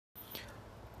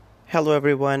Hello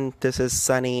everyone, this is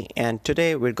Sunny, and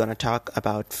today we're going to talk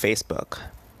about Facebook,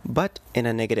 but in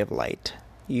a negative light.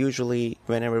 Usually,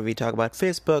 whenever we talk about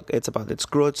Facebook, it's about its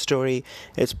growth story,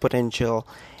 its potential,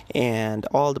 and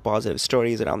all the positive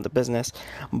stories around the business.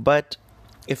 But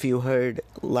if you heard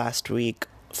last week,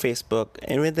 Facebook,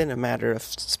 and within a matter of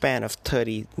span of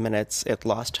 30 minutes, it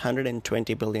lost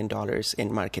 $120 billion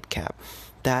in market cap.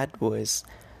 That was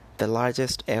the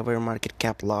largest ever market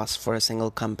cap loss for a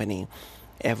single company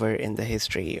ever in the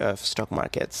history of stock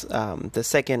markets. The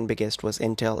second biggest was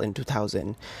Intel in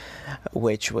 2000,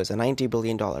 which was a $90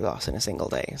 billion loss in a single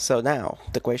day. So now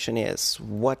the question is,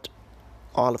 what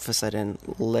all of a sudden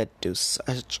led to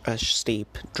such a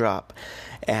steep drop,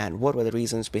 and what were the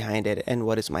reasons behind it, and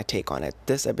what is my take on it?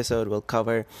 This episode will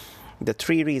cover the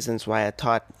three reasons why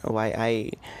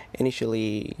I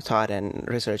initially thought and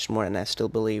researched more, and I still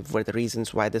believe were the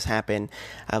reasons why this happened.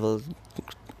 I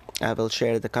will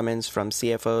share the comments from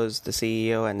CFOs, the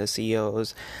CEO, and the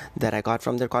CEOs that I got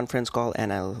from their conference call,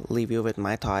 and I'll leave you with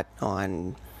my thought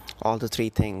on all the three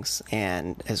things,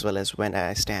 and as well as when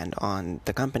I stand on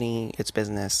the company, its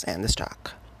business, and the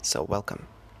stock. So welcome.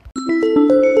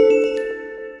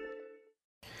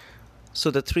 So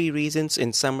the three reasons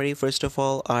in summary, first of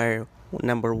all, are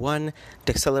number one,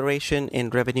 deceleration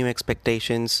in revenue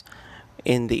expectations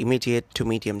in the immediate to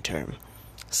medium term.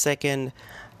 Second,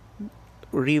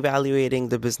 reevaluating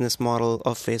the business model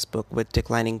of Facebook with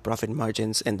declining profit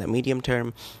margins in the medium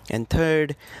term. And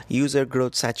third, user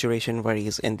growth saturation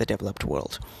worries in the developed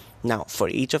world. Now, for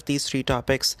each of these three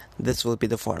topics, this will be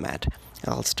the format.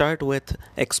 I'll start with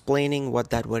explaining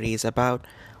what that worry is about.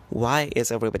 Why is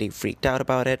everybody freaked out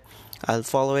about it? I'll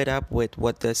follow it up with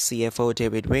what the CFO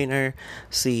David Wehner,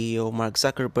 CEO Mark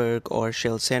Zuckerberg, or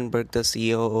Sheryl Sandberg, the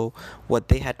COO, what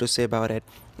they had to say about it.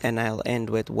 And I'll end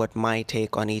with what my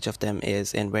take on each of them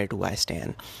is and where do I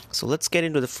stand. So let's get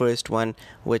into the first one,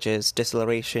 which is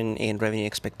deceleration in revenue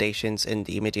expectations in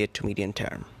the immediate to medium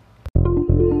term.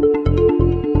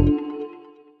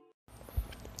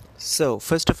 So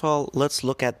first of all, let's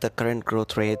look at the current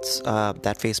growth rates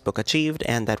that Facebook achieved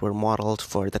and that were modeled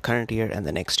for the current year and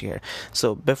the next year.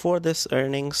 So before this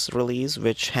earnings release,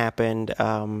 which happened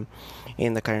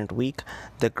in the current week,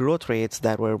 the growth rates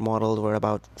that were modeled were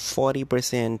about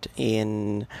 40%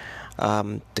 in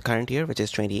the current year, which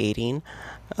is 2018,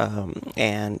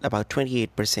 and about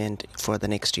 28% for the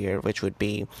next year, which would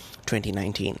be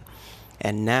 2019.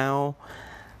 And now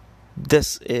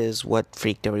this is what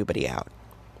freaked everybody out.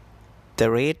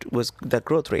 The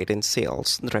growth rate in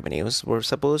sales revenues were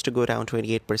supposed to go down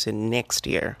 28% next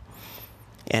year,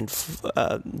 and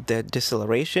the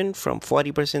deceleration from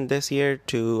 40% this year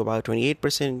to about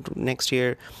 28% next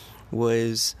year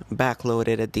was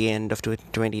backloaded at the end of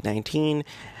 2019,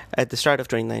 at the start of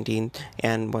 2019,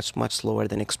 and much slower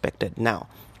than expected. Now,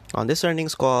 on this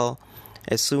earnings call,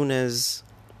 as soon as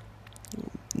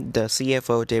the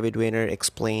CFO David Wehner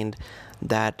explained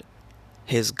that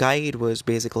his guide was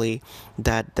basically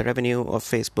that the revenue of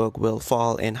Facebook will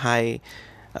fall in high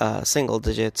single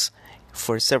digits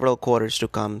for several quarters to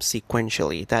come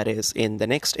sequentially. That is, in the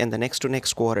next to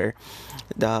next quarter,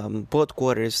 both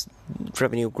quarters'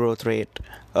 revenue growth rate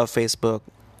of Facebook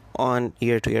on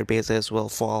year-to-year basis will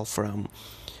fall from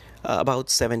about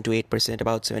 7 to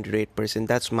 8%.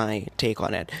 That's my take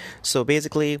on it. So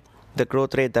basically, the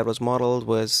growth rate that was modeled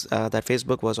was that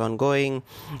Facebook was ongoing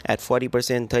at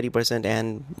 40%, 30%,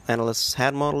 and analysts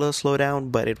had modeled a slowdown,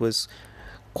 but it was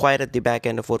quite at the back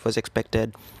end of what was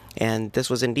expected. And this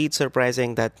was indeed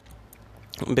surprising, that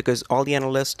because all the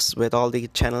analysts, with all the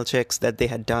channel checks that they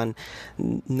had done,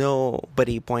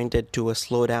 nobody pointed to a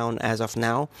slowdown as of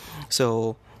now.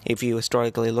 So if you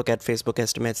historically look at Facebook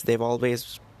estimates, they've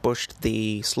always pushed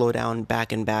the slowdown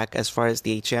back and back. As far as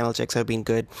the channel checks have been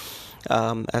good,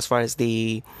 as far as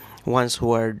the ones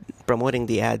who are promoting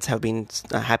the ads have been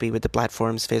happy with the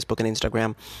platforms, Facebook and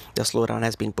Instagram, the slowdown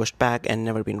has been pushed back and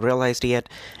never been realized yet.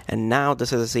 And now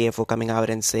this is a CFO coming out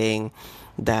and saying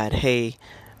that, hey,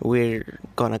 we're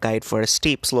gonna guide for a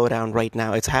steep slowdown right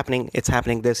now. It's happening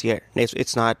this year.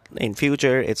 It's not in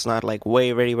future. It's not like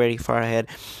way very, very far ahead.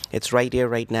 It's right here,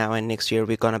 right now, and next year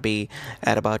we're gonna be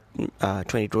at about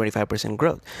 20 to 25%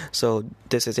 growth. So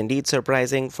this is indeed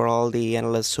surprising for all the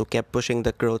analysts who kept pushing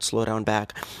the growth slowdown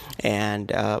back, and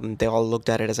they all looked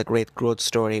at it as a great growth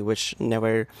story, which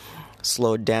never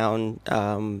slowed down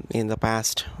in the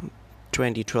past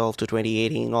 2012 to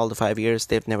 2018, all the 5 years,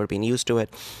 they've never been used to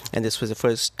it. And this was the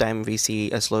first time we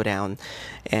see a slowdown.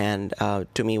 And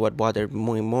to me, what bothered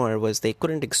me more was they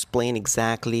couldn't explain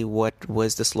exactly what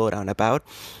was the slowdown about.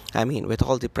 I mean, with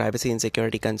all the privacy and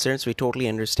security concerns, we totally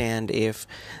understand if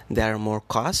there are more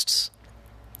costs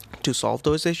to solve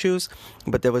those issues,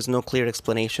 but there was no clear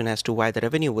explanation as to why the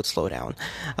revenue would slow down.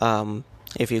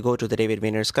 If you go to the David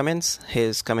Vayner's comments,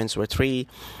 his comments were three.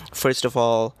 First of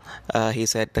all, he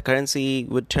said the currency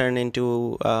would turn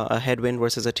into a headwind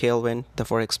versus a tailwind, the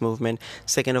Forex movement.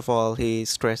 Second of all, he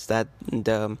stressed that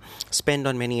the spend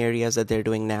on many areas that they're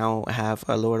doing now have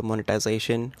a lower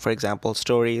monetization. For example,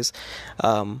 stories,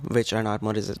 which are not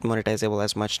monetizable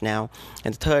as much now.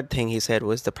 And the third thing he said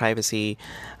was the privacy,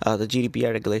 the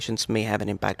GDPR regulations may have an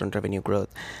impact on revenue growth.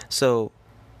 So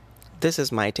this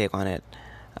is my take on it.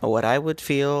 What I would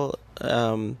feel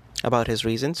about his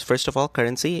reasons. First of all,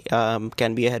 currency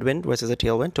can be a headwind versus a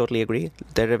tailwind. Totally agree.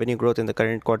 Their revenue growth in the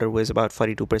current quarter was about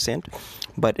 42%,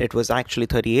 but it was actually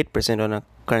 38% on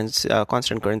a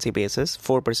constant currency basis.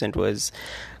 4% was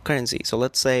currency. So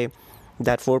let's say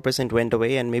that 4% went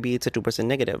away and maybe it's a 2%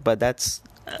 negative, but that's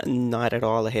not at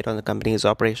all a hit on the company's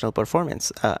operational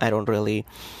performance. I don't really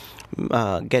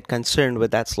get concerned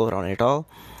with that slowdown at all.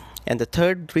 And the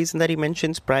third reason that he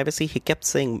mentions privacy, he kept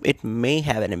saying it may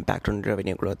have an impact on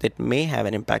revenue growth. It may have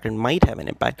an impact and might have an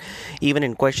impact. Even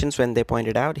in questions when they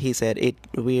pointed out, he said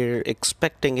we're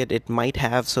expecting it might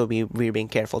have, so we're being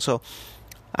careful. So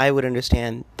I would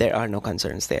understand there are no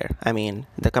concerns there. I mean,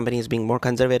 the company is being more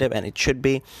conservative and it should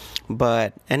be,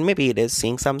 and maybe it is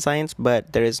seeing some signs,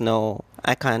 but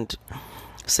I can't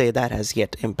say that has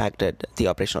yet impacted the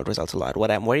operational results a lot. What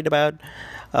I'm worried about,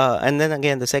 and then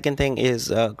again, the second thing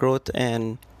is growth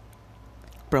and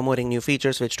promoting new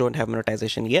features which don't have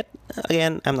monetization yet.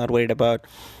 Again, I'm not worried about,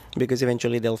 because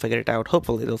eventually they'll figure it out.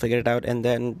 Hopefully they'll figure it out, and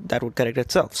then that would correct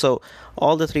itself. So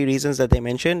all the three reasons that they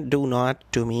mentioned do not,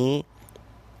 to me,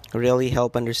 really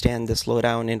help understand the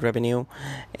slowdown in revenue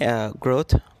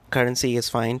growth. Currency is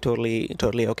fine, totally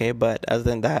okay, but other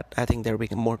than that, I think they're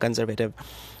being more conservative.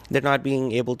 They're not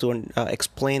being able to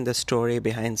explain the story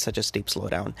behind such a steep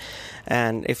slowdown.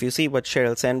 And if you see what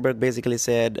Sheryl Sandberg basically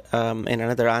said in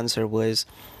another answer was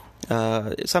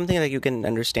something like you can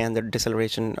understand the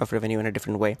deceleration of revenue in a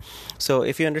different way. So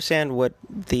if you understand what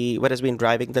has been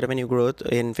driving the revenue growth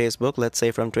in Facebook, let's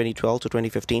say from 2012 to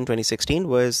 2015, 2016,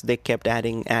 was they kept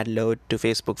adding ad load to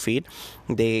Facebook feed.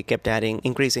 They kept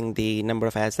increasing the number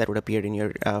of ads that would appear in your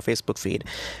Facebook feed.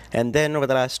 And then over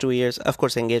the last 2 years, of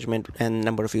course, engagement and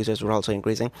number of users were also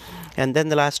increasing. And then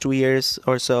the last 2 years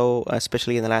or so,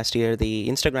 especially in the last year, the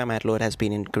Instagram ad load has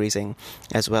been increasing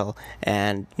as well.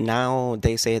 And now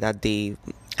they say that the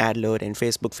ad load in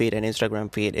Facebook feed and Instagram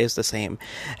feed is the same,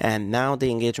 and now the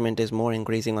engagement is more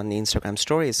increasing on the Instagram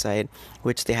stories side,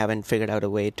 which they haven't figured out a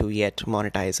way to yet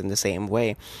monetize in the same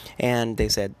way. And they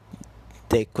said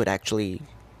they actually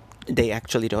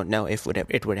don't know if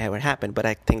it would ever happen, but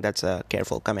I think that's a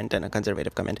careful comment and a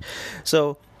conservative comment.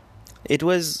 So it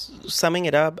was, summing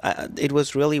it up, it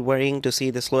was really worrying to see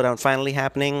the slowdown finally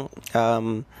happening,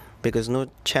 because no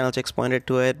channel checks pointed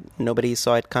to it. Nobody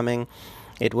saw it coming.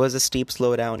 It was a steep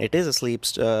slowdown. It is a steep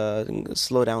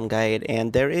slowdown guide,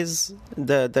 and there is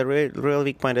the real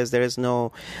weak point is there is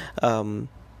no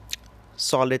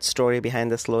solid story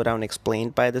behind the slowdown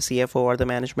explained by the CFO or the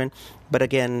management. But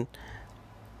again,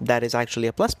 that is actually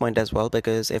a plus point as well,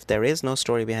 because if there is no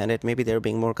story behind it, maybe they're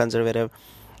being more conservative,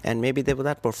 and maybe they will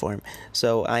not perform.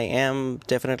 So I am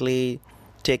definitely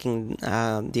taking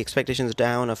the expectations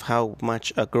down of how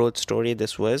much a growth story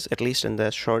this was, at least in the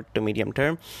short to medium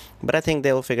term. But I think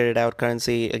they'll figure it out.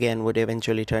 Currency, again, would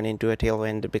eventually turn into a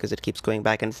tailwind because it keeps going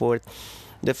back and forth.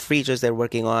 The features they're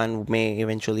working on may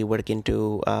eventually work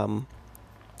into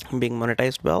being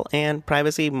monetized well, and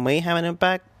privacy may have an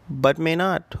impact, but may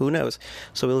not. Who knows?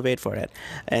 So we'll wait for it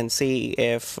and see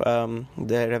if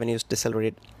the revenues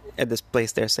decelerate at this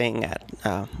place they're saying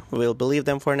at. We'll believe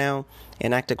them for now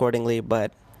and act accordingly,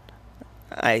 but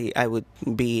I would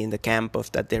be in the camp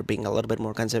of that they're being a little bit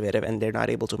more conservative and they're not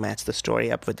able to match the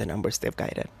story up with the numbers they've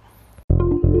guided.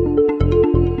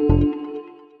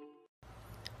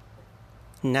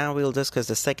 Now we'll discuss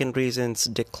the second reasons,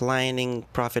 declining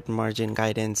profit margin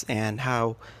guidance, and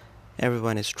how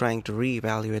everyone is trying to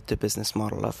reevaluate the business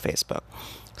model of Facebook.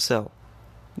 So,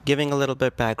 giving a little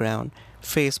bit background,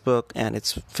 Facebook and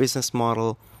its business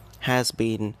model has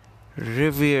been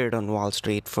revered on Wall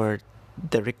Street for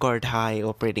the record high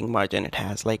operating margin it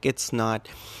has. Like, it's not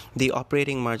the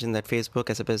operating margin that Facebook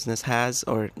as a business has,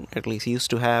 or at least used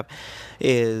to have,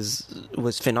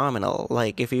 was phenomenal.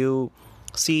 Like, if you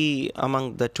see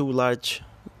among the two large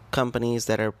companies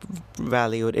that are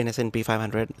valued in S&P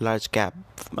 500, large cap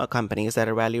companies that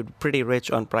are valued pretty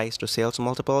rich on price to sales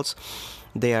multiples.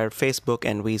 They are Facebook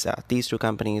and Visa. These two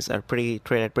companies are trade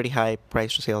at pretty high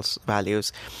price to sales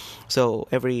values. So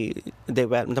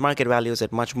the market values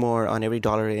it much more on every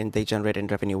dollar they generate in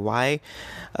revenue. Why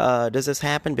does this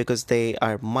happen? Because they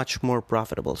are much more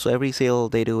profitable. So every sale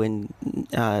they do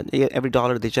every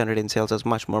dollar they generate in sales is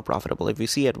much more profitable. If you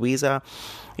see at Visa,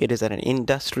 it is at an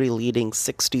industry-leading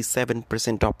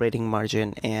 67% operating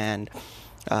margin, and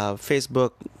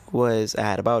Facebook was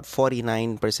at about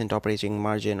 49% operating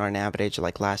margin on average,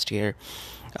 like last year.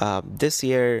 Last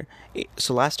year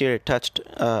it touched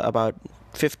about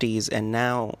 50s, and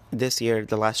now this year,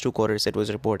 the last 2 quarters, it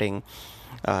was reporting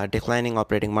declining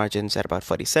operating margins at about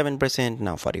 47%,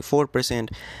 now 44%.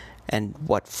 And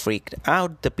what freaked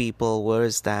out the people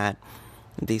was that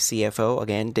the CFO,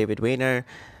 again, David Wehner,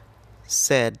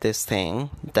 said this thing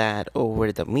that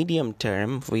over the medium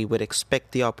term, we would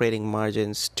expect the operating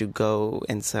margins to go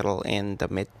and settle in the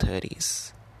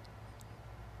mid-30s.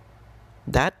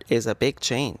 That is a big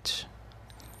change.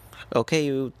 Okay,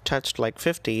 you touched like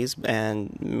 50s,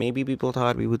 and maybe people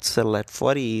thought we would settle at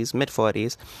 40s,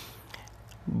 mid-40s,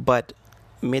 but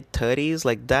mid-30s,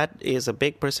 like that is a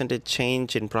big percentage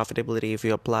change in profitability if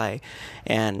you apply,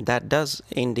 and that does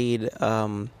indeed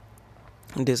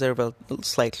deserve a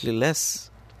slightly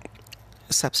less,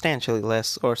 substantially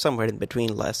less, or somewhere in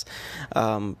between less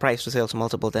price to sales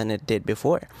multiple than it did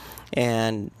before.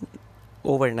 And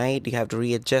overnight you have to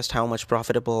readjust how much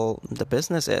profitable the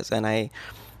business is, and I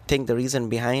think the reason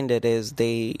behind it is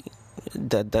the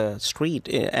street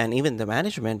and even the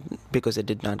management, because it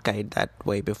did not guide that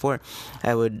way before,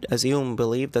 I would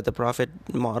believe that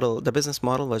the business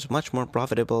model was much more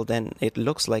profitable than it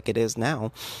looks like it is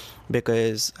now,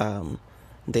 because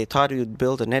they thought you'd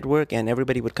build a network and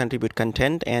everybody would contribute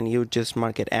content and you'd just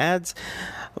market ads.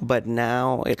 But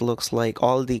now it looks like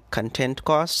all the content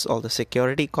costs, all the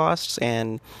security costs,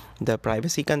 and the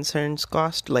privacy concerns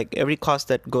cost, like every cost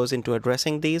that goes into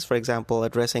addressing these, for example,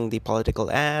 addressing the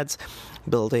political ads,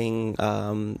 building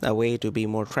a way to be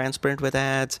more transparent with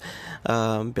ads,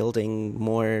 building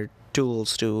more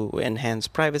tools to enhance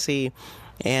privacy,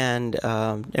 and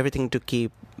everything to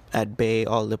keep at bay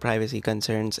all the privacy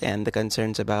concerns and the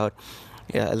concerns about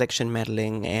election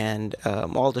meddling, and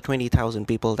all the 20,000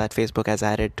 people that Facebook has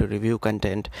added to review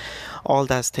content. All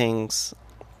those things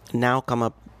now come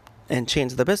up and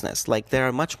change the business. Like, there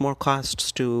are much more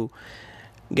costs to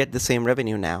get the same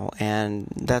revenue now, and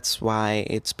that's why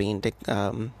it's being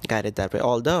guided that way.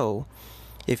 Although,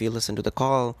 if you listen to the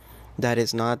call, that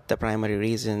is not the primary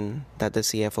reason that the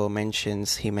CFO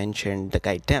mentions. He mentioned the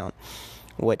guide down.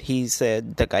 What he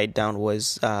said the guide down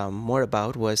was more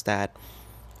about was that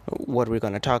what we're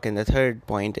going to talk in the third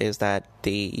point is that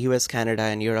the US, Canada,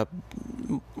 and Europe,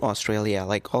 Australia,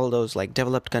 like all those like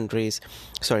developed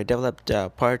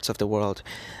parts of the world,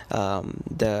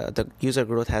 the user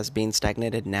growth has been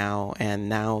stagnated now, and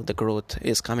now the growth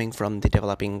is coming from the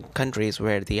developing countries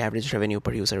where the average revenue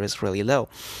per user is really low.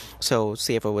 So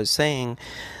CFO was saying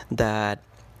that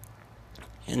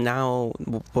now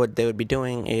what they would be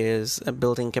doing is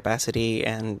building capacity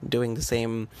and doing the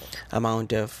same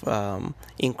amount of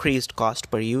increased cost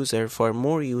per user for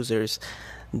more users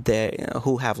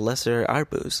who have lesser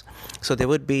ARPUs. So they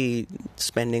would be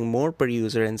spending more per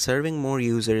user and serving more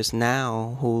users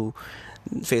now who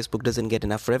Facebook doesn't get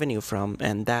enough revenue from,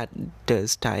 and that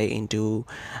does tie into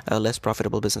a less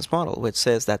profitable business model, which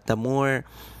says that the more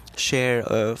share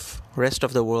of rest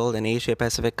of the world and Asia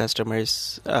Pacific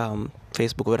customers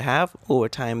Facebook would have, over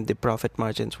time the profit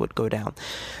margins would go down.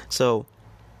 So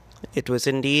it was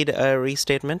indeed a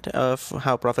restatement of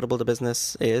how profitable the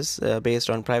business is based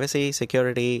on privacy,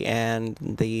 security, and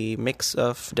the mix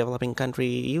of developing country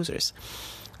users.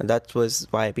 That was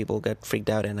why people get freaked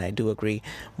out, and I do agree.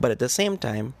 But at the same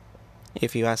time,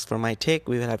 if you ask for my take,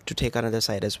 we will have to take another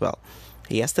side as well.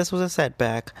 Yes, this was a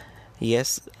setback.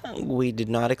 Yes, we did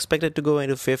not expect it to go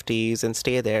into 50s and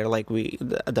stay there. Like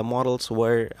the models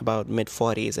were about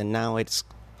mid-40s, and now it's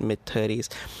mid-30s.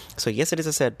 So yes, it is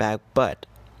a setback, but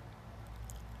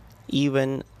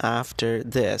even after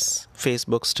this,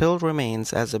 Facebook still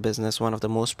remains as a business one of the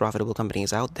most profitable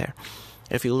companies out there.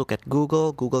 If you look at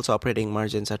Google's operating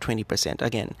margins are 20%.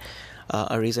 Again,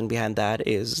 a reason behind that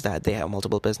is that they have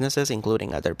multiple businesses,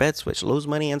 including other bets, which lose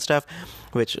money and stuff,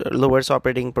 which lowers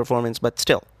operating performance, but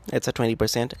still, it's a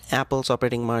 20%. Apple's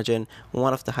operating margin,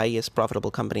 one of the highest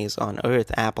profitable companies on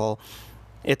earth, Apple,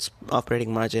 its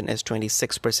operating margin is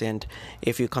 26%.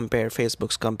 If you compare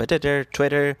Facebook's competitor,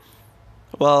 Twitter,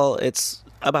 well, it's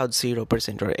about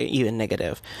 0% or even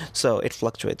negative. So it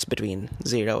fluctuates between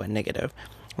 0 and negative.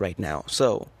 right now.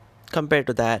 So compared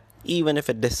to that, even if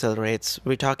it decelerates,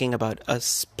 we're talking about a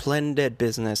splendid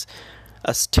business,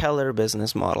 a stellar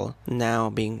business model now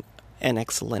being an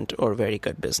excellent or very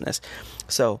good business.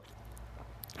 So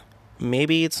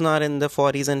maybe it's not in the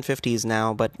 40s and 50s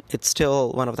now, but it's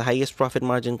still one of the highest profit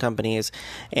margin companies.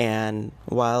 And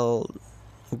while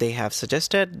they have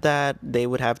suggested that they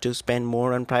would have to spend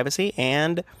more on privacy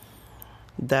and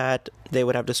that they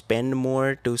would have to spend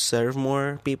more to serve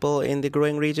more people in the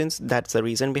growing regions, that's the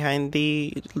reason behind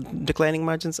the declining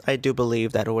margins. I do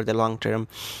believe that over the long term,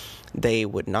 they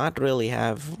would not really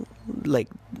have like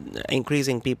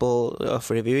increasing people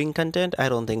of reviewing content. I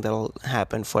don't think that'll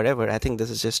happen forever. I think this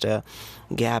is just a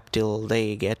gap till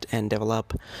they get and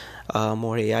develop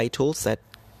more AI tools that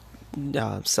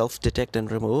self-detect and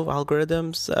remove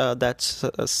algorithms that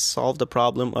solve the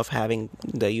problem of having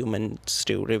the humans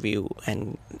to review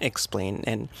and explain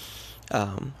and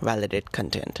validate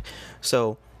content.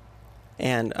 So,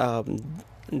 and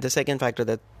the second factor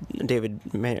that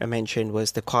David mentioned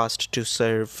was the cost to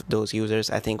serve those users.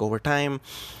 I think over time,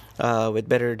 with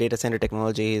better data center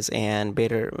technologies and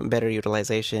better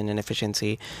utilization and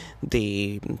efficiency,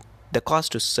 the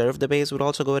cost to serve the base would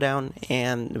also go down,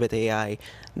 and with AI,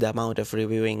 the amount of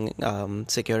reviewing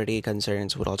security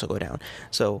concerns would also go down.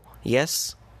 So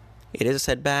yes, it is a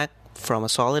setback from a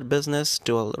solid business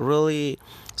to a really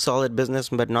solid business,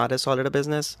 but not as solid a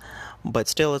business. But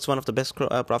still, it's one of the best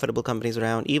profitable companies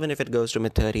around, even if it goes to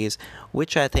mid-30s,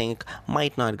 which I think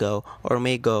might not go or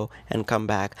may go and come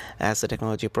back as the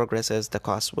technology progresses. The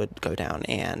cost would go down.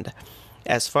 And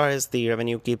as far as the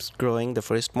revenue keeps growing, the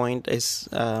first point is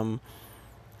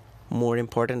more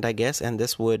important, I guess, and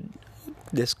this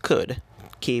could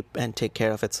keep and take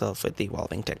care of itself with the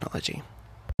evolving technology.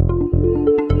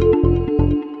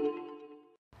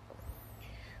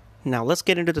 Now let's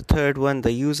get into the third one,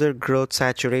 the user growth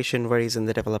saturation worries in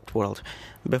the developed world.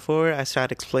 Before I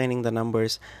start explaining the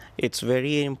numbers, it's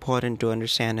very important to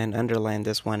understand and underline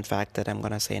this one fact that I'm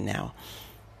going to say now.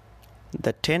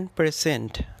 The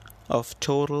 10% of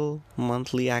total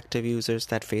monthly active users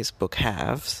that Facebook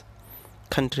has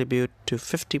contribute to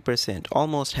 50%,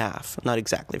 almost half, not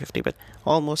exactly 50, but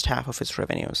almost half of its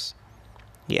revenues.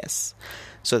 Yes.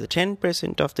 So the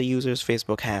 10% of the users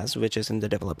Facebook has, which is in the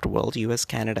developed world, US,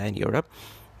 Canada, and Europe,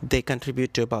 they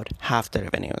contribute to about half the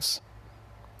revenues.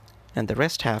 And the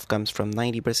rest half comes from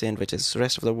 90%, which is the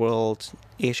rest of the world,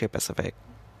 Asia Pacific.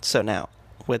 So now,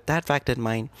 with that fact in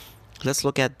mind, let's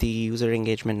look at the user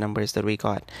engagement numbers that we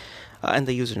got and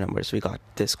the user numbers we got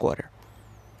this quarter.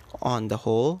 On the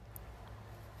whole,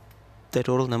 the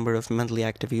total number of monthly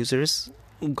active users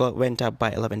went up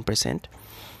by 11%,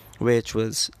 which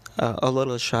was a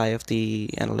little shy of the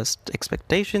analyst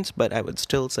expectations, but I would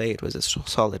still say it was a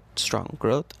solid, strong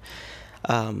growth.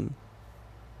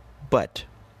 But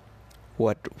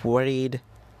what worried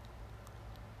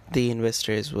the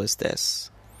investors was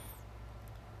this.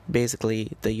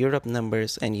 Basically, the Europe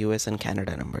numbers and US and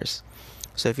Canada numbers.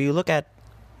 So if you look at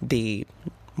the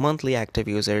monthly active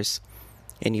users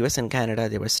in US and Canada,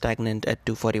 they were stagnant at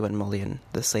 241 million,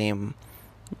 the same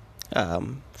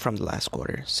from the last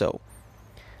quarter. So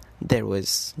there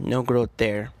was no growth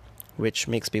there, which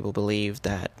makes people believe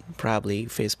that probably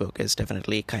Facebook is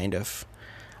definitely kind of,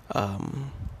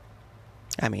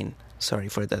 sorry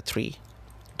for the three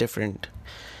different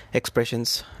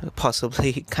expressions,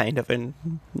 possibly, kind of, and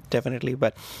definitely,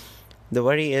 but the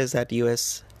worry is that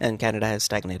US and Canada has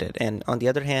stagnated. And on the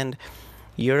other hand,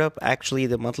 Europe, actually,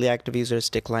 the monthly active users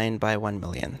declined by 1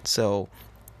 million. So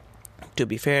to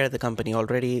be fair, the company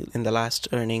already in the last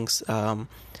earnings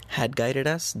had guided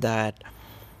us that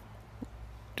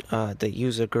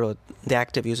the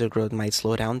active user growth might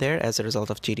slow down there as a result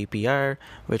of GDPR,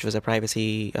 which was a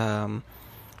privacy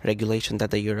regulation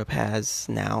that the Europe has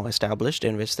now established,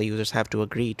 in which the users have to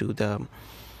agree to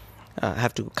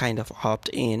have to kind of opt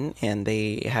in, and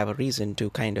they have a reason to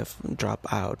kind of drop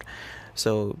out.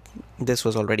 So this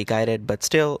was already guided, but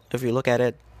still, if you look at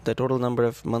it, the total number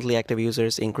of monthly active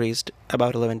users increased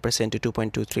about 11% to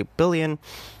 2.23 billion,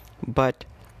 but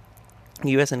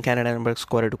US and Canada numbers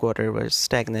quarter to quarter were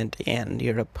stagnant, and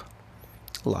Europe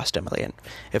lost 1 million.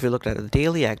 If you looked at the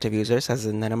daily active users, as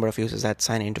in the number of users that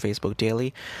sign into Facebook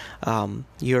daily,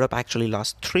 Europe actually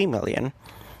lost 3 million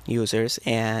users,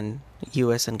 and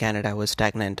US and Canada was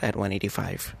stagnant at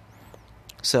 185.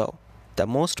 So the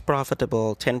most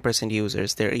profitable 10%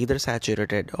 users, they're either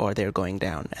saturated or they're going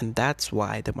down, and that's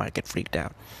why the market freaked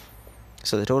out.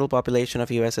 So the total population of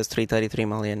US is 333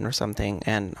 million or something,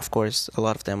 and of course a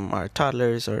lot of them are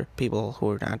toddlers or people who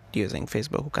are not using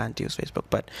Facebook, who can't use Facebook,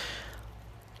 but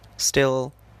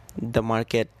still the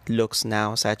market looks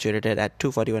now saturated at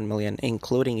 241 million,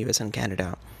 including US and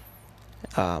Canada,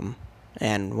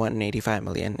 and 185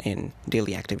 million in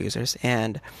daily active users,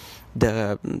 and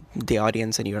the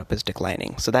audience in Europe is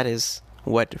declining. So that is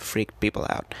what freaked people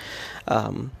out,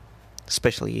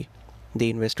 especially the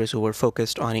investors who were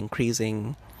focused on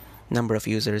increasing number of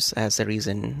users as the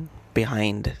reason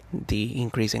behind the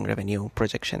increasing revenue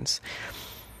projections.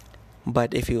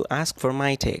 But if you ask for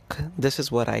my take, this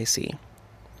is what I see.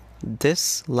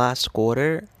 This last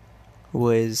quarter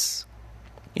was,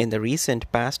 in the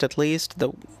recent past at least,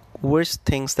 the worst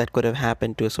things that could have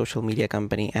happened to a social media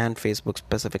company, and Facebook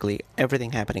specifically,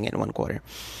 everything happening in one quarter.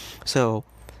 So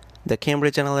the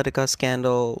Cambridge Analytica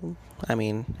scandal, I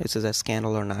mean, is this a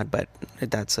scandal or not, but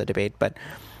that's a debate. But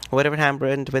whatever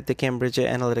happened with the Cambridge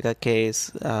Analytica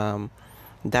case,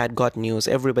 that got news.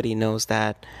 Everybody knows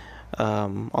that.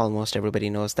 Almost everybody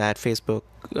knows that Facebook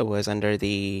was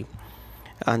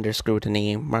under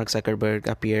scrutiny. Mark Zuckerberg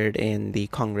appeared in the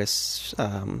Congress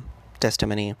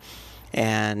testimony,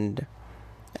 and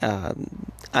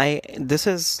this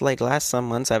is like last some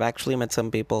months I've actually met some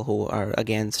people who are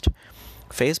against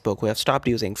Facebook, who have stopped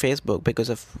using Facebook because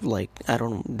of, like,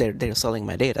 they're selling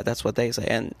my data. That's what they say,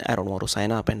 and I don't want to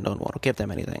sign up and don't want to give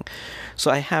them anything.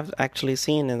 So I have actually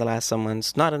seen in the last some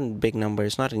months, not in big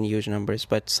numbers, not in huge numbers,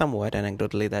 but somewhat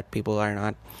anecdotally, that people are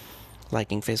not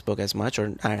liking Facebook as much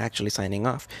or are actually signing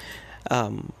off.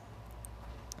 And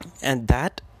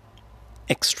that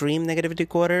extreme negativity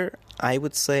quarter, I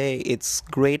would say it's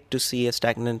great to see a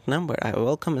stagnant number. I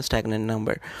welcome a stagnant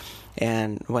number.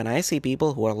 And when I see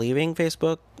people who are leaving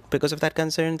Facebook because of that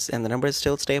concerns and the number is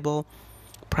still stable,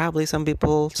 probably some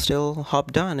people still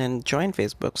hopped on and joined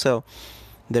Facebook. So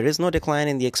there is no decline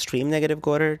in the extreme negative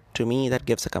quarter. To me, that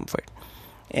gives a comfort.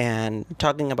 And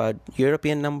talking about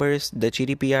European numbers, the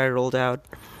GDPR rolled out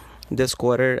this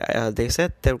quarter. They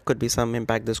said there could be some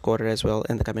impact this quarter as well,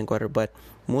 in the coming quarter, but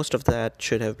most of that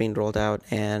should have been rolled out.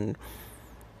 And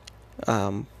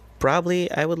probably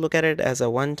I would look at it as a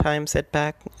one-time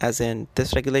setback, as in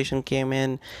this regulation came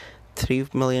in, 3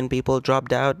 million people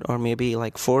dropped out, or maybe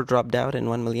like 4 dropped out and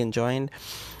 1 million joined.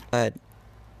 But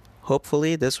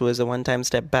hopefully this was a one-time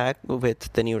step back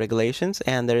with the new regulations,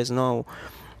 and there is no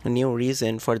new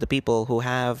reason for the people who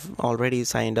have already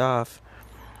signed off,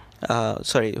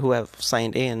 who have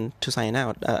signed in to sign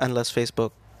out, unless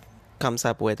Facebook comes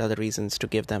up with other reasons to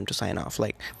give them to sign off,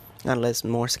 like unless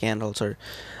more scandals or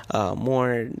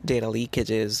more data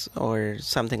leakages or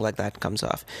something like that comes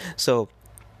off. So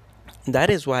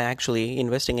that is why actually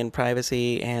investing in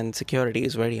privacy and security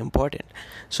is very important.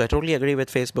 So I totally agree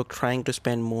with Facebook trying to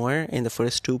spend more in the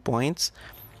first 2 points,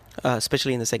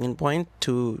 especially in the second point,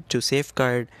 to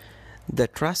safeguard the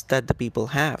trust that the people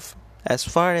have. As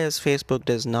far as Facebook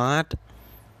does not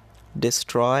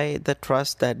destroy the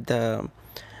trust that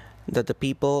the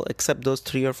people, except those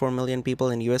 3 or 4 million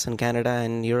people in US and Canada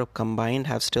and Europe combined,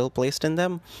 have still placed in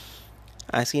them,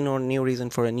 I see no new reason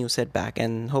for a new setback.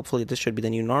 And hopefully this should be the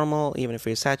new normal, even if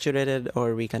we're saturated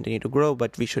or we continue to grow,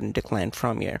 but we shouldn't decline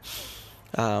from here.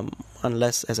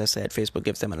 Unless, as I said, Facebook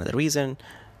gives them another reason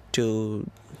to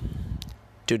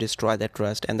destroy that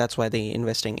trust. And that's why the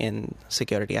investing in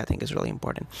security, I think, is really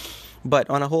important. But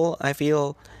on a whole, I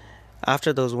feel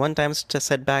after those one-time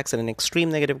setbacks and an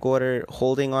extreme negative quarter,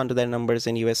 holding on to their numbers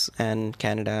in US and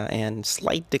Canada and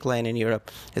slight decline in Europe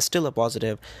is still a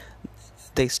positive.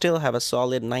 They still have a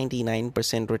solid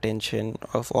 99% retention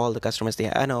of all the customers they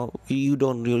have. I know you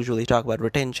don't usually talk about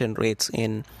retention rates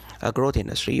in a growth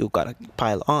industry. You gotta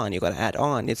pile on, you gotta add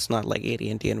on. It's not like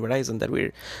AT&T and Verizon that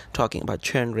we're talking about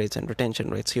churn rates and retention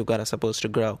rates. You gotta supposed to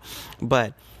grow.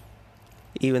 But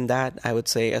even that, I would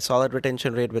say a solid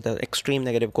retention rate with an extreme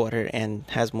negative quarter and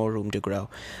has more room to grow.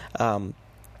 And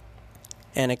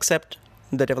except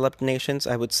the developed nations,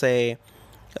 I would say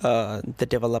the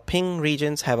developing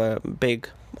regions have a big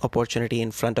opportunity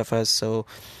in front of us. So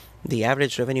the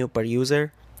average revenue per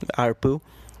user, ARPU,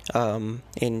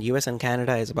 in US and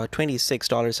Canada is about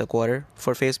 $26 a quarter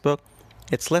for Facebook.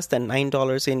 It's less than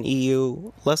 $9 in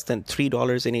EU, less than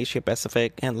 $3 in Asia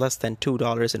Pacific, and less than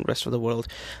 $2 in rest of the world.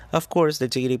 Of course, the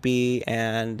GDP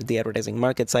and the advertising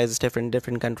market size is different in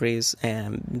different countries,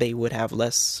 and they would have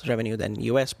less revenue than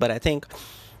US. But I think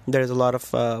there's a lot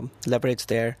of leverage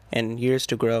there and years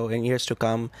to grow and years to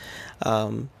come.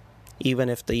 Even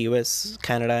if the US,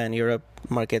 Canada, and Europe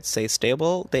markets stay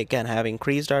stable, they can have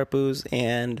increased ARPUs,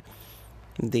 and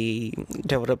the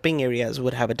developing areas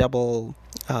would have a double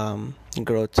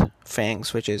growth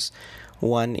fangs, which is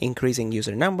one, increasing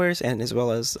user numbers, and as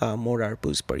well as more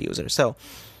ARPUs per user. So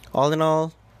all in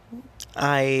all,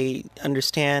 I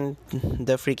understand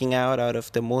the freaking out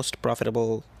of the most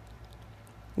profitable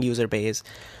user base.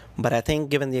 But I think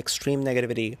given the extreme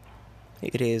negativity,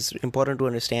 it is important to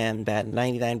understand that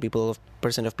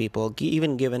 99% of people,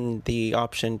 even given the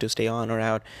option to stay on or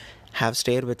out, have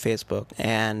stayed with Facebook.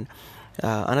 And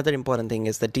another important thing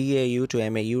is the DAU to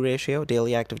MAU ratio,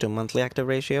 daily active to monthly active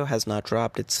ratio, has not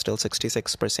dropped. It's still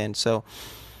 66%. So,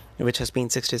 which has been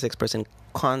 66%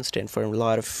 constant for a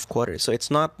lot of quarters. So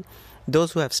it's not,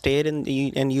 those who have stayed and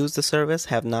used the service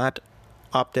have not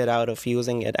opted out of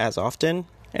using it as often,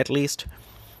 at least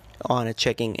on a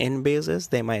checking in basis.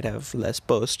 They might have less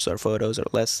posts or photos or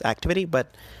less activity,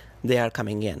 but they are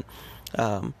coming in.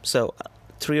 So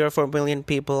 3 or 4 million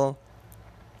people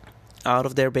out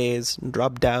of their base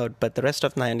dropped out, but the rest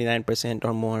of 99%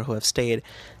 or more who have stayed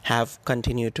have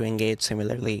continued to engage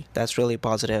similarly. That's really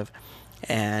positive.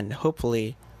 And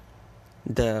hopefully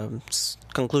the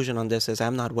conclusion on this is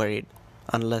I'm not worried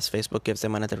unless Facebook gives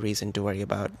them another reason to worry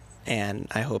about. And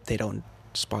I hope they don't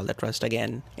spoil the trust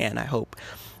again. And I hope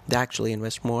they actually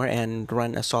invest more and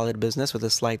run a solid business with a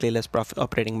slightly less profit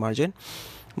operating margin,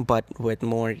 but with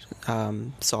more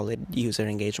solid user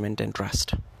engagement and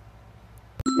trust.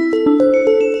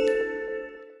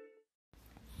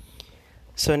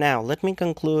 So now let me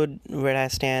conclude where I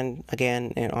stand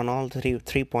again on all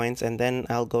three points, and then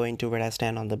I'll go into where I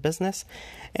stand on the business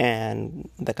and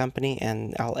the company,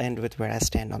 and I'll end with where I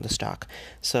stand on the stock.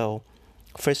 So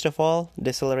first of all,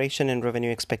 deceleration in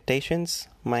revenue expectations.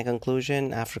 My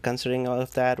conclusion after considering all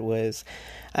of that was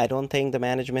I don't think the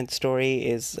management story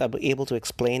is able to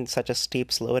explain such a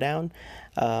steep slowdown.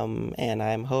 And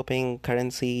I'm hoping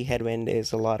currency headwind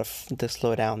is a lot of the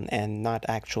slowdown and not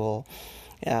actual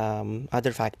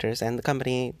other factors. And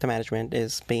the management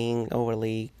is being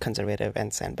overly conservative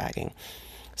and sandbagging.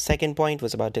 Second point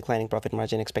was about declining profit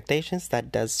margin expectations.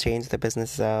 That does change the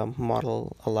business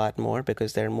model a lot more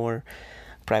because there are more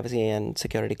privacy and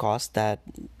security costs that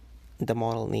the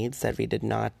model needs that we did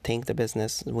not think the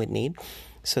business would need.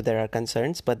 So there are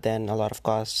concerns, but then a lot of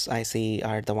costs I see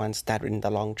are the ones that in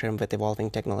the long term with evolving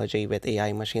technology, with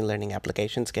AI machine learning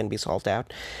applications can be solved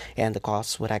out, and the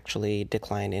costs would actually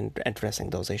decline in addressing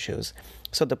those issues.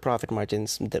 So the profit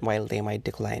margins, while they might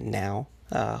decline now,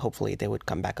 hopefully they would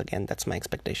come back again. That's my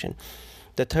expectation.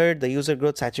 The third, the user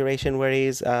growth saturation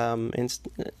worries.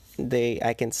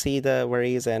 I can see the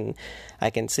worries, and I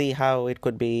can see how it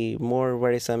could be more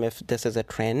worrisome if this is a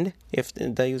trend, if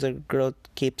the user growth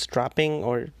keeps dropping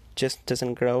or just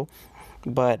doesn't grow.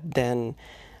 But then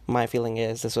my feeling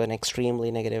is this was an extremely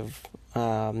negative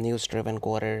news-driven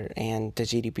quarter, and the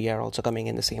GDP are also coming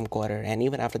in the same quarter. And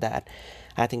even after that,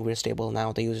 I think we're stable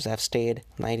now. The users have stayed.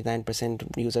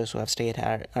 99% users who have stayed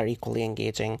are equally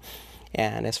engaging.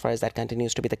 And as far as that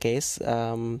continues to be the case,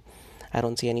 I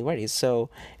don't see any worries. So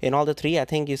in all the three, I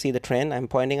think you see the trend. I'm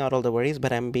pointing out all the worries,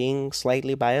 but I'm being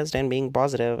slightly biased and being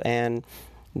positive, and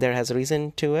there has a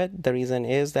reason to it. The reason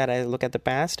is that I look at the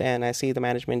past and I see the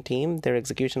management team, their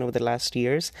execution over the last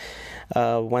years.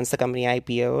 Once the company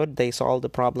IPO'd, they solved the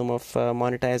problem of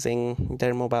monetizing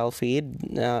their mobile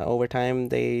feed. Over time,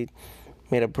 they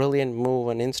made a brilliant move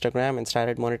on Instagram and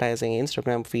started monetizing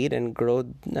Instagram feed, and growth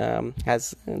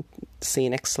has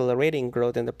seen accelerating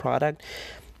growth in the product.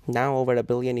 Now over 1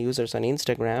 billion users on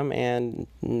Instagram, and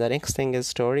the next thing is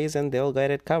stories, and they'll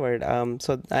get it covered.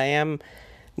 So I am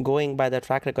going by that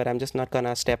track record. I'm just not going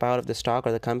to step out of the stock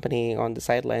or the company on the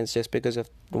sidelines just because of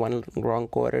one wrong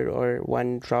quarter or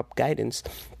one drop guidance.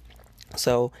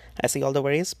 So I see all the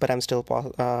worries, but I'm still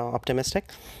optimistic.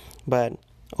 But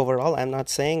overall, I'm not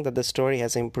saying that the story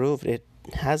has improved. It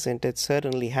hasn't. It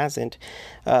certainly hasn't.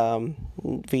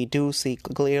 We do see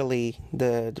clearly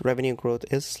the revenue growth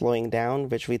is slowing down,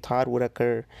 which we thought would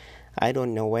occur, I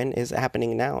don't know when, is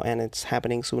happening now, and it's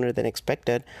happening sooner than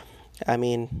expected. I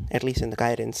mean, at least in the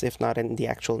guidance, if not in the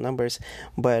actual numbers.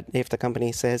 But if the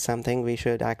company says something, we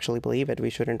should actually believe it.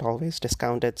 We shouldn't always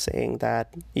discount it, saying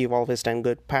that you've always done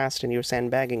good past and you're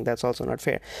sandbagging. That's also not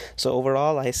fair. So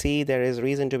overall, I see there is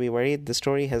reason to be worried. The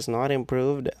story has not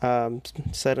improved,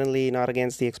 certainly not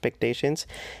against the expectations.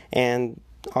 And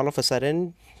all of a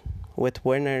sudden, with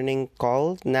one earning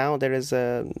call, now there is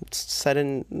a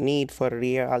sudden need for a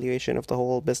reevaluation of the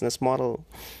whole business model,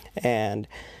 and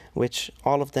which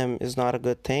all of them is not a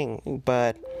good thing.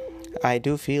 But I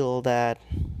do feel that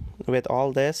with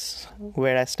all this,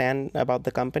 where I stand about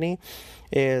the company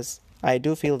is I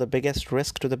do feel the biggest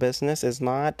risk to the business is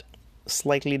not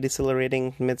slightly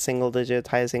decelerating mid-single digit,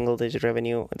 high single digit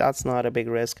revenue. That's not a big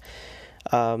risk.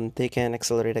 They can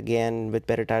accelerate again with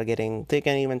better targeting. They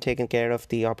can even take care of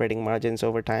the operating margins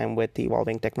over time with the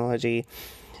evolving technology.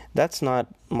 That's not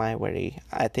my worry.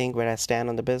 I think where I stand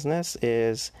on the business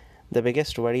is the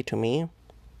biggest worry to me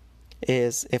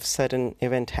is if certain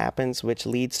event happens which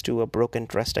leads to a broken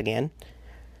trust again,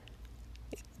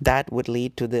 that would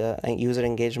lead to the user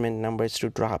engagement numbers to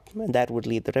drop. That would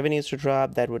lead the revenues to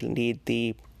drop. That would lead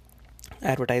the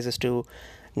advertisers to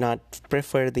not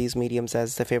prefer these mediums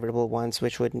as the favorable ones,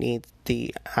 which would need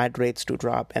the ad rates to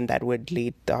drop, and that would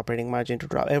lead the operating margin to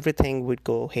drop. Everything would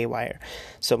go haywire.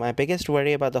 So my biggest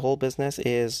worry about the whole business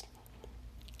is,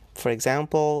 for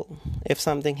example, if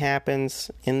something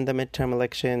happens in the midterm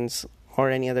elections or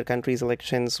any other country's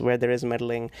elections where there is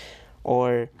meddling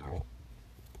or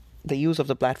the use of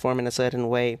the platform in a certain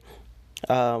way,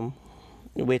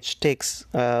 which gets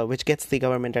the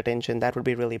government attention, that would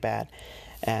be really bad.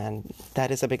 And that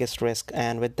is the biggest risk.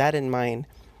 And with that in mind,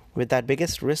 with that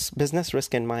biggest risk, business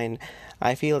risk in mind,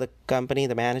 I feel the company,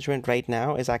 the management right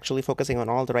now is actually focusing on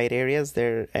all the right areas.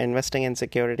 They're investing in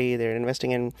security. They're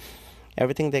investing in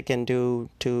everything they can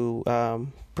do to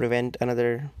prevent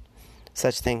another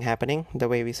such thing happening, the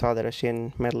way we saw the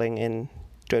Russian meddling in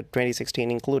 2016,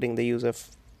 including the use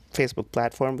of Facebook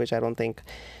platform, which I don't think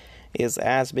is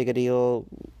as big a deal.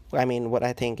 I mean, what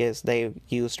I think is they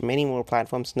used many more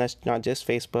platforms, not just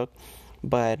Facebook,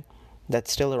 but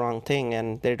that's still the wrong thing,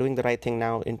 and they're doing the right thing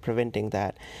now in preventing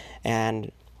that.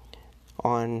 And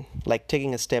on like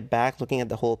taking a step back, looking at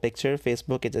the whole picture,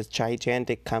 Facebook is a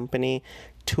gigantic company,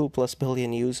 2+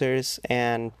 billion users,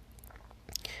 and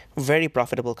very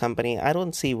profitable company. I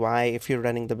don't see why, if you're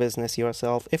running the business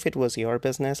yourself, if it was your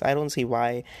business, I don't see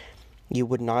why you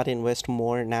would not invest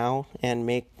more now and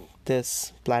make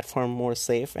this platform more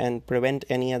safe and prevent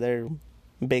any other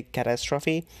big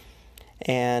catastrophe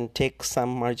and take some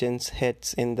margins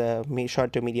hits in the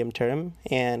short to medium term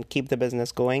and keep the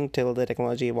business going till the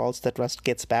technology evolves, the trust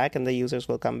gets back, and the users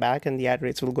will come back and the ad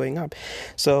rates will going up.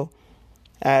 So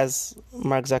as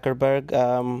Mark Zuckerberg,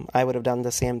 I would have done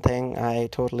the same thing. I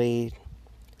totally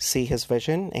see his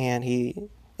vision, and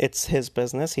it's his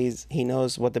business. He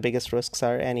knows what the biggest risks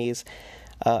are, and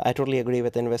I totally agree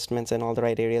with investments in all the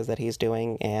right areas that he's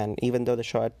doing. And even though the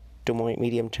short to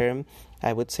medium term,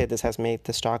 I would say this has made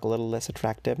the stock a little less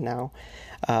attractive now,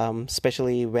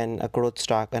 especially when a growth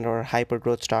stock or hyper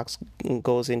growth stocks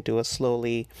goes into a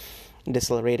slowly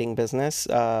decelerating business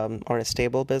or a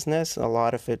stable business. A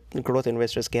lot of growth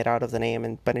investors get out of the name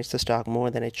and punish the stock more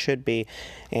than it should be,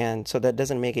 and so that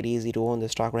doesn't make it easy to own the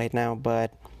stock right now.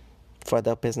 But for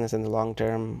the business in the long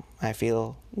term, I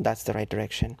feel that's the right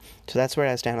direction. So that's where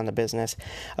I stand on the business.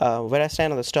 Where I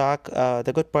stand on the stock,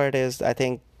 the good part is I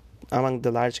think among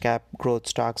the large cap growth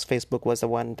stocks, Facebook was the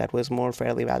one that was more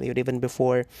fairly valued even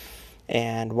before.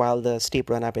 And while the steep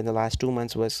run up in the last 2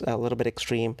 months was a little bit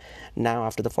extreme, now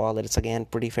after the fall, it's again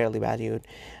pretty fairly valued.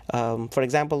 For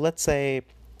example, let's say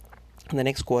in the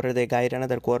next quarter they guide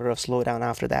another quarter of slowdown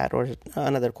after that, or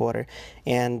another quarter,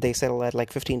 and they settle at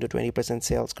like 15 to 20%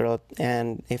 sales growth.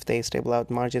 And if they stable out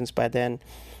margins by then,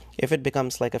 if it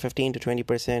becomes like a 15 to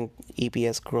 20%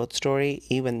 EPS growth story,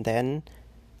 even then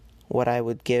what I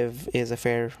would give is a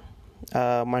fair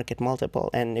market multiple.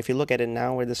 And if you look at it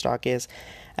now, where the stock is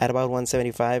at about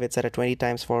 175, it's at a 20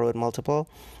 times forward multiple,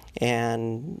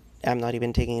 and I'm not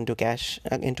even taking into cash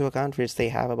into account, which they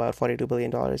have about $42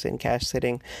 billion in cash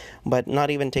sitting, but not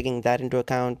even taking that into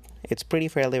account, it's pretty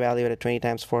fairly valued at 20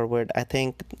 times forward. I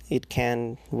think it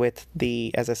can, with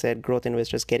the, as I said, growth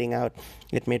investors getting out,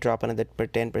 it may drop another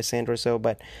 10% or so,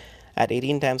 but at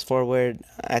 18 times forward,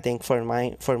 I think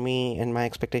for me and my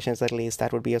expectations at least,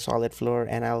 that would be a solid floor,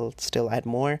 and I'll still add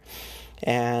more.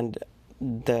 And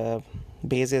the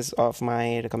basis of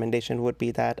my recommendation would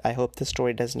be that I hope the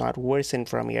story does not worsen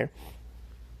from here.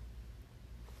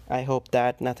 I hope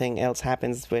that nothing else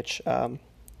happens which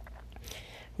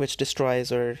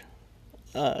destroys or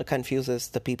confuses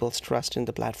the people's trust in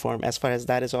the platform. As far as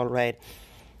that is all right,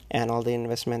 and all the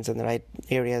investments in the right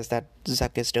areas that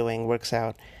Zuck is doing works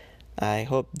out, I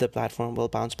hope the platform will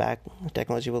bounce back.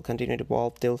 Technology will continue to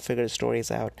evolve. They'll figure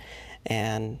stories out.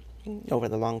 And over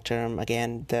the long term,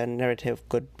 again, the narrative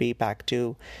could be back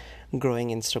to growing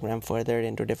Instagram further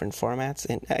into different formats.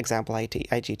 In example,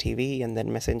 IGTV, and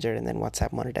then Messenger, and then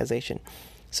WhatsApp monetization.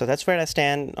 So that's where I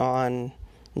stand on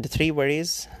the 3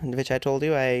 worries, which I told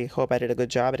you. I hope I did a good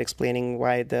job at explaining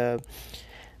why the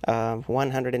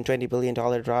 $120 billion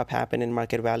drop happened in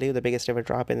market value, the biggest ever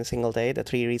drop in a single day, the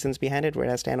 3 reasons behind it, where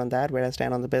I stand on that, where I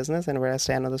stand on the business, and where I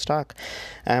stand on the stock.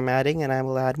 I'm adding, and I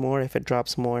will add more if it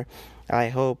drops more. I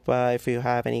hope if you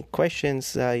have any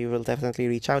questions, you will definitely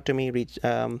reach out to me,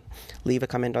 leave a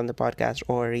comment on the podcast,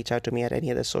 or reach out to me at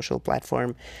any other social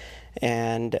platform.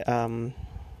 And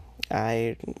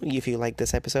if you like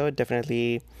this episode,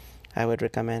 definitely I would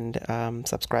recommend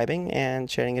subscribing and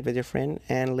sharing it with your friend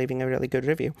and leaving a really good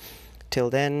review. Till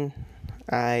then,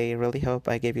 I really hope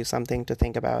I gave you something to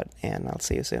think about, and I'll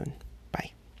see you soon.